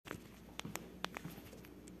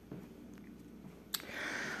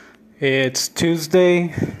It's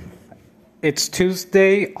Tuesday. It's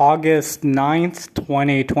Tuesday, August 9th,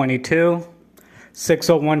 2022,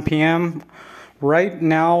 6:01 p.m. Right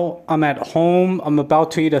now, I'm at home. I'm about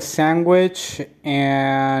to eat a sandwich,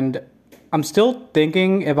 and I'm still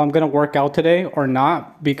thinking if I'm going to work out today or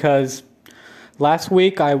not, because last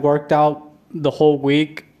week I worked out the whole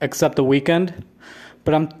week except the weekend.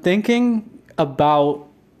 But I'm thinking about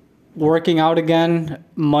working out again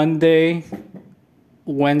Monday,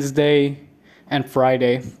 Wednesday, and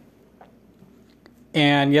Friday.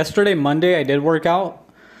 And yesterday, Monday, I did work out.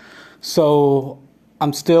 So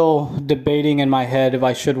I'm still debating in my head if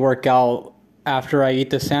I should work out after I eat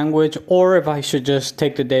the sandwich or if I should just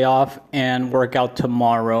take the day off and work out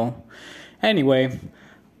tomorrow. Anyway,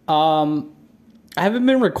 I haven't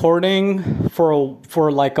been recording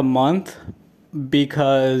for like a month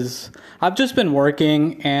because I've just been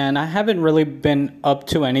working and I haven't really been up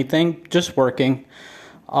to anything, just working.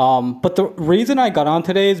 But the reason I got on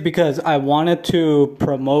today is because I wanted to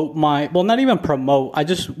promote not even promote, I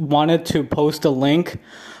just wanted to post a link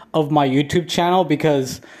of my YouTube channel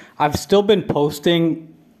because I've still been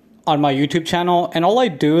posting on my YouTube channel, and all I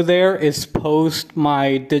do there is post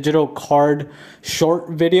my digital card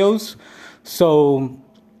short videos. So,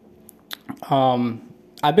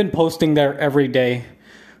 I've been posting there every day.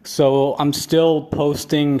 So I'm still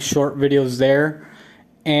posting short videos there,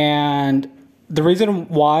 and the reason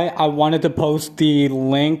why I wanted to post the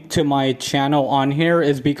link to my channel on here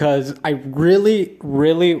is because I really,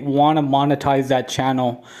 really want to monetize that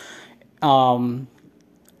channel. And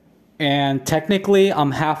technically,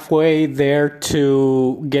 I'm halfway there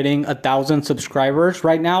to getting 1,000 subscribers.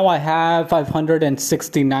 Right now, I have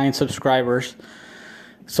 569 subscribers.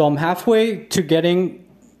 So I'm halfway to getting...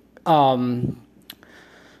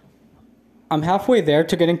 I'm halfway there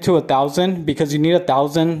to getting to 1,000 because you need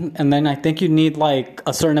 1,000, and then I think you need like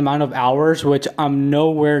a certain amount of hours, which I'm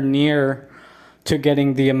nowhere near to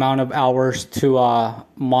getting the amount of hours to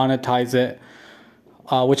monetize it,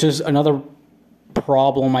 which is another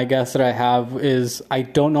problem I guess that I have, is I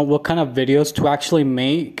don't know what kind of videos to actually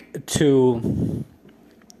make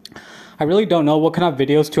I really don't know what kind of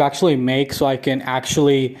videos to actually make so I can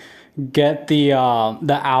actually get the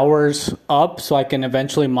hours up so I can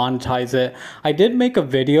eventually monetize it. I did make a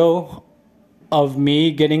video of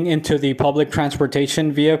me getting into the public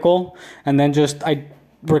transportation vehicle, and then I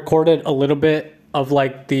recorded a little bit of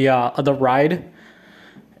like the ride,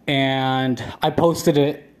 and I posted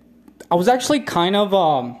it. I was actually kind of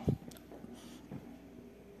I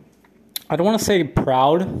don't want to say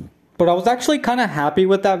proud, but I was actually kind of happy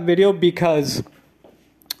with that video because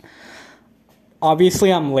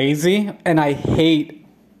obviously I'm lazy and I hate,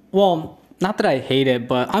 well, not that I hate it,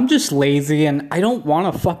 but I'm just lazy and I don't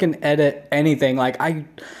want to fucking edit anything. I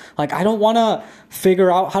don't want to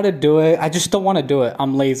figure out how to do it. I just don't want to do it.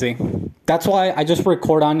 I'm lazy. That's why I just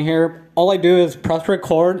record on here. All I do is press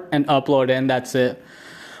record and upload it, and that's it.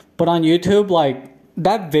 But on YouTube, like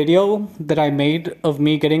that video that I made of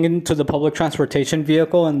me getting into the public transportation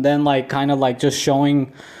vehicle and then like kind of like just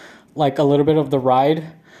showing like a little bit of the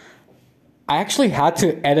ride, I actually had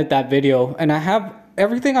to edit that video, and I have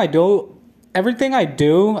everything I do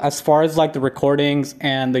as far as like the recordings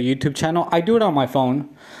and the YouTube channel, I do it on my phone.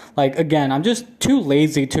 Like, again, I'm just too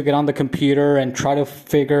lazy to get on the computer and try to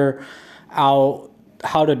figure out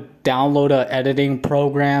how to download a editing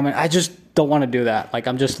program, and I just don't want to do that. Like,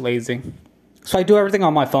 I'm just lazy. So I do everything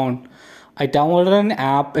on my phone. I downloaded an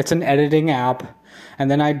app, it's an editing app,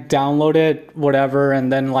 and then I download it, whatever,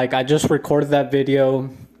 and then like I just recorded that video.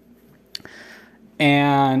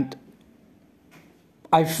 And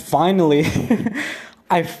I finally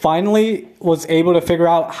was able to figure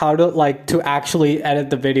out how to actually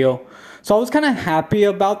edit the video. So I was kind of happy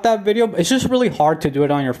about that video. It's just really hard to do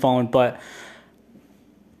it on your phone, but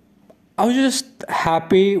I was just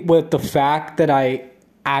happy with the fact that I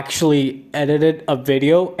actually edited a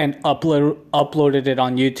video and uploaded it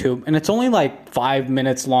on YouTube. And it's only like 5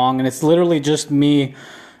 minutes long, and it's literally just me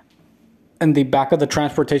in the back of the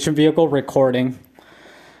transportation vehicle recording.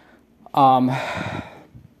 But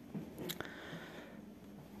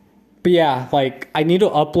yeah, like I need to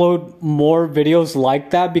upload more videos like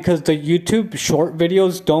that because the YouTube short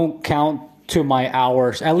videos don't count to my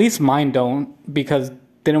hours. At least mine don't, because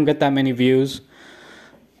they don't get that many views.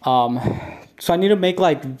 So I need to make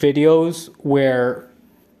like videos where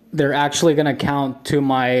they're actually gonna count to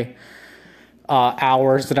my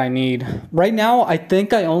hours that I need. Right now, I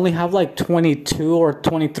think I only have like 22 or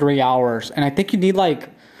 23 hours, and I think you need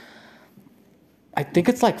I think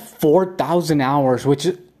it's like 4,000 hours, which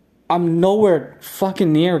I'm nowhere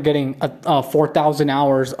fucking near getting 4,000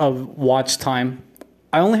 hours of watch time.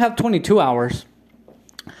 I only have 22 hours.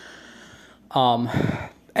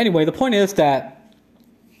 Anyway, the point is that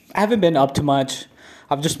I haven't been up to much.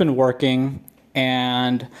 I've just been working,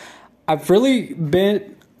 and I've really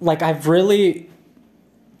been like I've really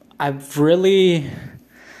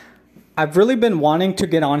been wanting to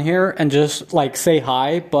get on here and just like say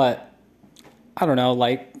hi, but I don't know,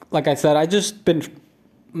 like I said, I just been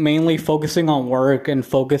mainly focusing on work and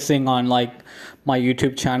focusing on like my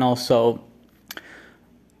YouTube channel. So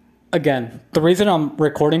again, the reason I'm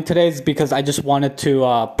recording today is because I just wanted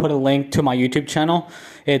to put a link to my YouTube channel.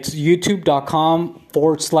 It's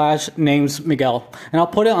youtube.com/names Miguel. And I'll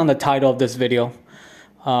put it on the title of this video.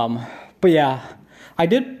 But yeah, I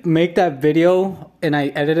did make that video and I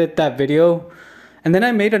edited that video. And then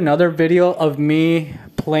I made another video of me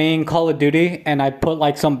playing Call of Duty and I put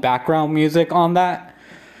like some background music on that.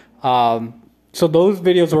 So those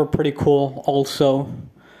videos were pretty cool also.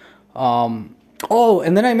 Oh,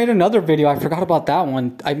 and then I made another video. I forgot about that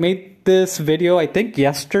one. I made this video, I think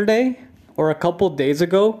yesterday or a couple days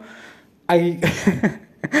ago. I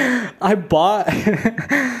bought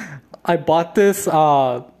this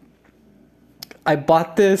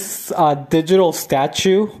digital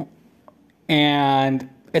statue, and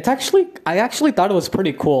I actually thought it was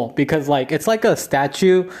pretty cool because like it's like a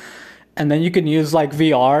statue, and then you can use like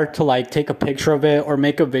VR to like take a picture of it or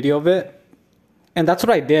make a video of it. And that's what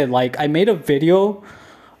I did. Like, I made a video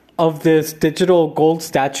of this digital gold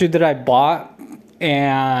statue that I bought.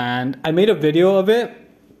 And I made a video of it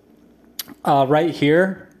right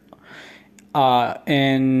here.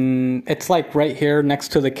 And it's like right here next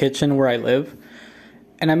to the kitchen where I live.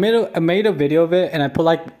 And I made a video of it and I put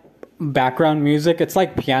like background music. It's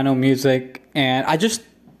like piano music. And I just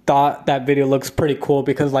thought that video looks pretty cool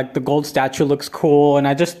because like the gold statue looks cool. And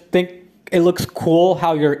I just think it looks cool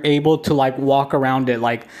how you're able to like walk around it.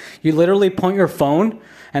 Like you literally point your phone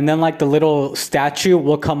and then like the little statue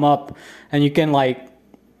will come up and you can like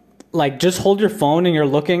just hold your phone and you're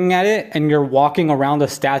looking at it and you're walking around the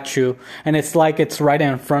statue and it's like it's right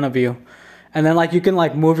in front of you. And then like you can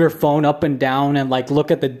like move your phone up and down and like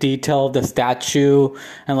look at the detail of the statue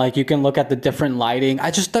and like you can look at the different lighting.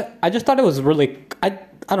 I just thought it was really I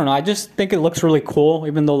don't know, I just think it looks really cool,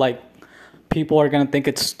 even though like people are going to think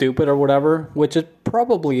it's stupid or whatever, which it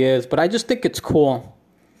probably is, but I just think it's cool.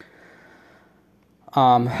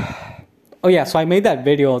 Oh yeah, so I made that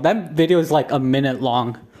video. That video is like a minute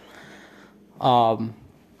long.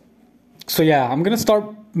 So yeah, I'm going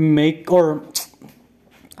to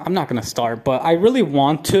I'm not going to start, but I really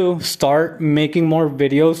want to start making more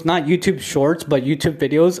videos, not YouTube shorts, but YouTube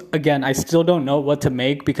videos. Again, I still don't know what to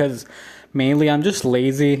make because mainly I'm just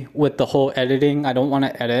lazy with the whole editing. I don't want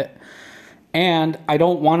to edit. And I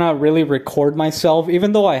don't want to really record myself,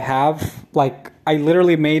 even though I have, like, I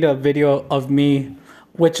literally made a video of me,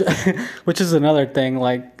 which is another thing,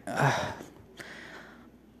 like,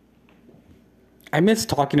 I miss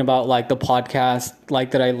talking about, like, the podcast,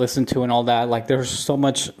 like, that I listen to and all that. Like, there's so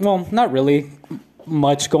much, well, not really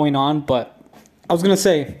much going on, but I was going to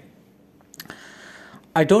say,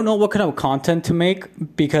 I don't know what kind of content to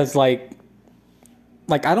make because, like,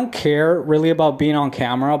 I don't care really about being on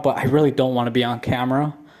camera, but I really don't want to be on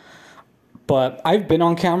camera. But I've been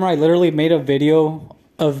on camera. I literally made a video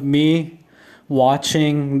of me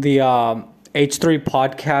watching the H3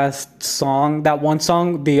 podcast song, that one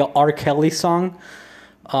song, the R. Kelly song,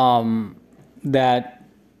 that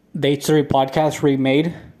the H3 podcast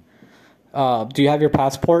remade. Do you have your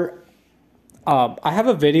passport? I have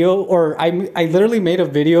a video, or I literally made a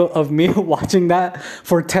video of me watching that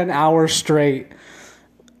for 10 hours straight.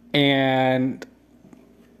 And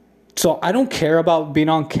so I don't care about being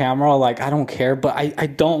on camera. Like, I don't care, but I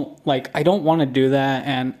don't want to do that.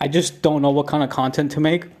 And I just don't know what kind of content to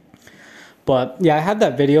make. But yeah, I have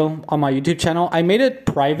that video on my YouTube channel. I made it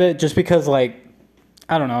private just because, like,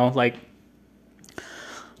 I don't know, like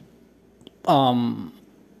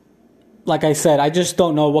I said, I just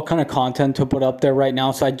don't know what kind of content to put up there right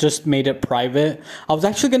now. So I just made it private. I was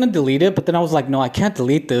actually going to delete it, but then I was like, no, I can't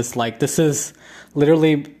delete this. Like, this is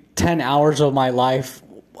literally 10 hours of my life.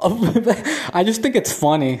 I just think it's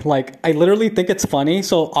funny. Like, I literally think it's funny.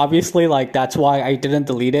 So obviously, like, that's why I didn't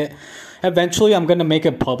delete it. Eventually, I'm going to make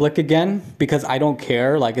it public again because I don't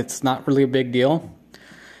care. Like, it's not really a big deal.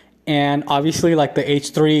 And obviously, like, the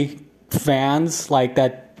H3 fans, like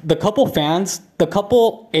that, the couple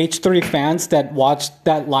H3 fans that watched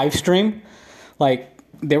that live stream, like,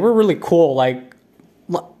 they were really cool. Like,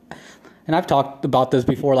 and I've talked about this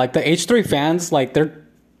before, like, the H3 fans, like, they're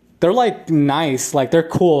like nice, like, they're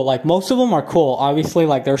cool. Like, most of them are cool. Obviously,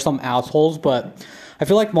 like, there's some assholes, but I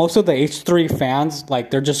feel like most of the H3 fans, like,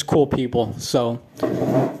 they're just cool people. So,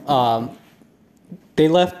 they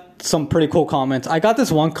left some pretty cool comments. I got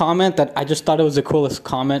this one comment that I just thought it was the coolest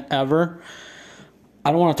comment ever.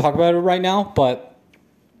 I don't want to talk about it right now, but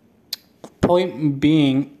point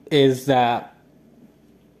being is that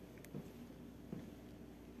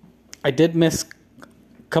I did miss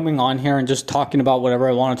coming on here and just talking about whatever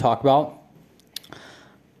I want to talk about.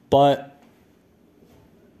 But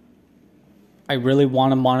I really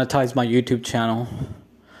want to monetize my YouTube channel.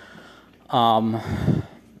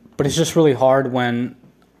 But it's just really hard when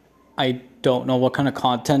I don't know what kind of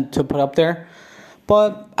content to put up there.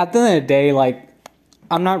 But at the end of the day, like,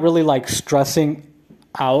 I'm not really like stressing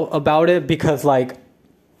out about it, because like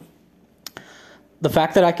the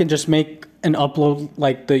fact that I can just make and upload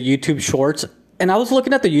like the YouTube shorts. And I was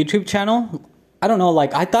looking at the YouTube channel. I don't know,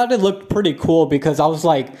 like, I thought it looked pretty cool, because I was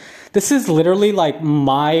like, this is literally like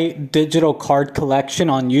my digital card collection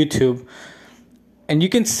on YouTube. And you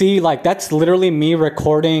can see, like, that's literally me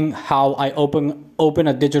recording how I open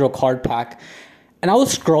a digital card pack. And I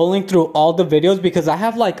was scrolling through all the videos, because I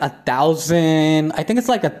have like 1,000, I think it's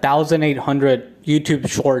like 1,800 YouTube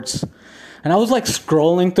shorts. And I was like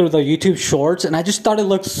scrolling through the YouTube shorts, and I just thought it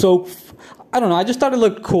looked so, I don't know, I just thought it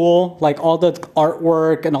looked cool. Like all the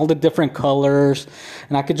artwork and all the different colors.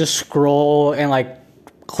 And I could just scroll and like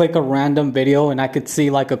click a random video, and I could see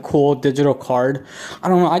like a cool digital card. I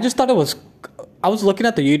don't know, I just thought it was, I was looking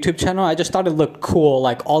at the YouTube channel, I just thought it looked cool,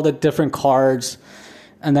 like all the different cards.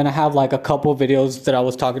 And then I have like a couple videos that I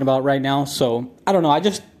was talking about right now. So I don't know, I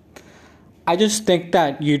just think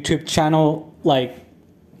that YouTube channel, like,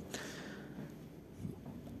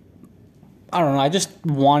 I don't know, I just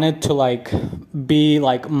wanted to like be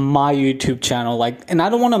like my YouTube channel, like, and I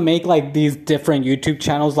don't want to make like these different YouTube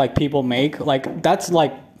channels like people make. Like, that's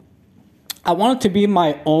like, I want it to be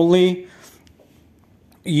my only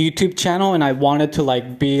YouTube channel, and I wanted to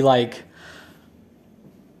like be like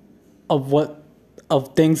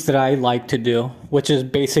of things that I like to do, which is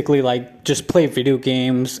basically like just play video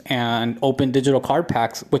games and open digital card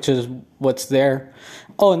packs, which is what's there.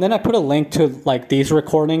 Oh, and then I put a link to like these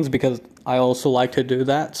recordings, because I also like to do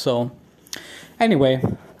that. So anyway,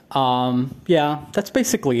 yeah, that's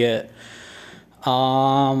basically it.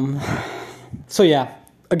 So yeah,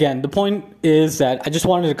 again, the point is that I just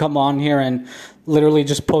wanted to come on here and literally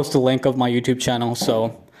just post a link of my YouTube channel.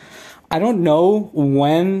 So I don't know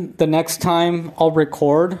when the next time I'll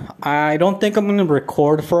record. I don't think I'm going to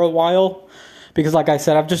record for a while, because like I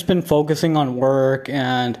said, I've just been focusing on work,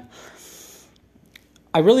 and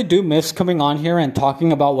I really do miss coming on here and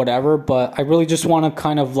talking about whatever, but I really just want to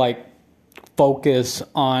kind of like focus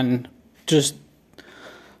on just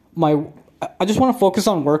I just want to focus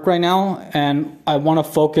on work right now, and I want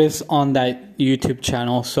to focus on that YouTube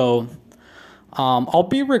channel. So I'll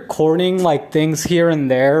be recording like things here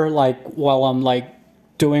and there, like while I'm like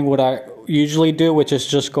doing what I usually do, which is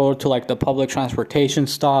just go to like the public transportation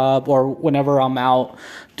stop, or whenever I'm out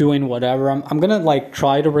doing whatever. I'm gonna like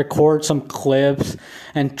try to record some clips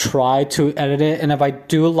and try to edit it, and if I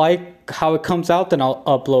do like how it comes out, then I'll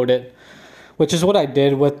upload it, which is what I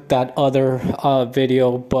did with that other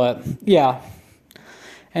video. But yeah,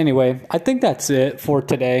 anyway, I think that's it for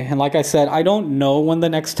today. And like I said, I don't know when the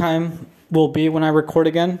next time will be when I record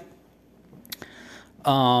again.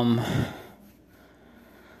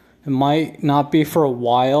 It might not be for a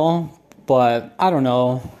while, but I don't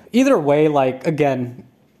know. Either way, like, again,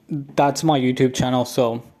 that's my YouTube channel,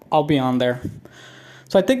 so I'll be on there.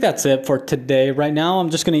 So I think that's it for today. Right now,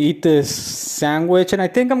 I'm just going to eat this sandwich, and I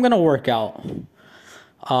think I'm going to work out.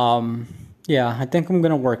 Yeah, I think I'm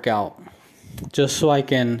going to work out just so I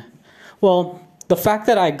can, well, the fact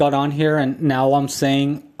that I got on here and now I'm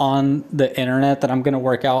saying on the internet that I'm going to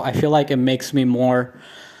work out, I feel like it makes me more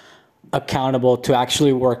accountable to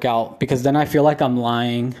actually work out, because then I feel like I'm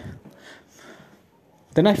lying.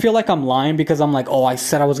 Because I'm like, oh, I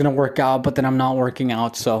said I was going to work out, but then I'm not working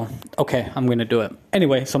out. So, okay, I'm going to do it.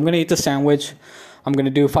 Anyway, so I'm going to eat the sandwich. I'm going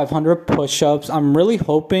to do 500 push-ups. I'm really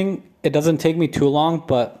hoping it doesn't take me too long,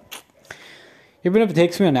 but even if it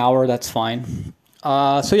takes me an hour, that's fine.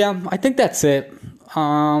 So yeah, I think that's it.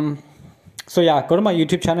 So yeah, go to my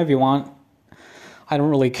YouTube channel if you want. I don't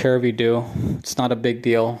really care if you do. It's not a big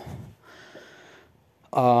deal.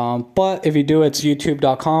 But if you do, it's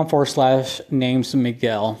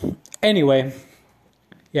youtube.com/namesmiguel. Anyway,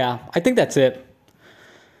 yeah, I think that's it.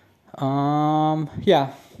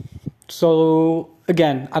 Yeah. So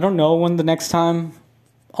again, I don't know when the next time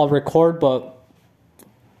I'll record, but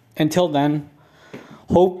until then,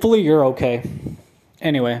 hopefully you're okay.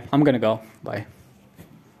 Anyway, I'm gonna go. Bye.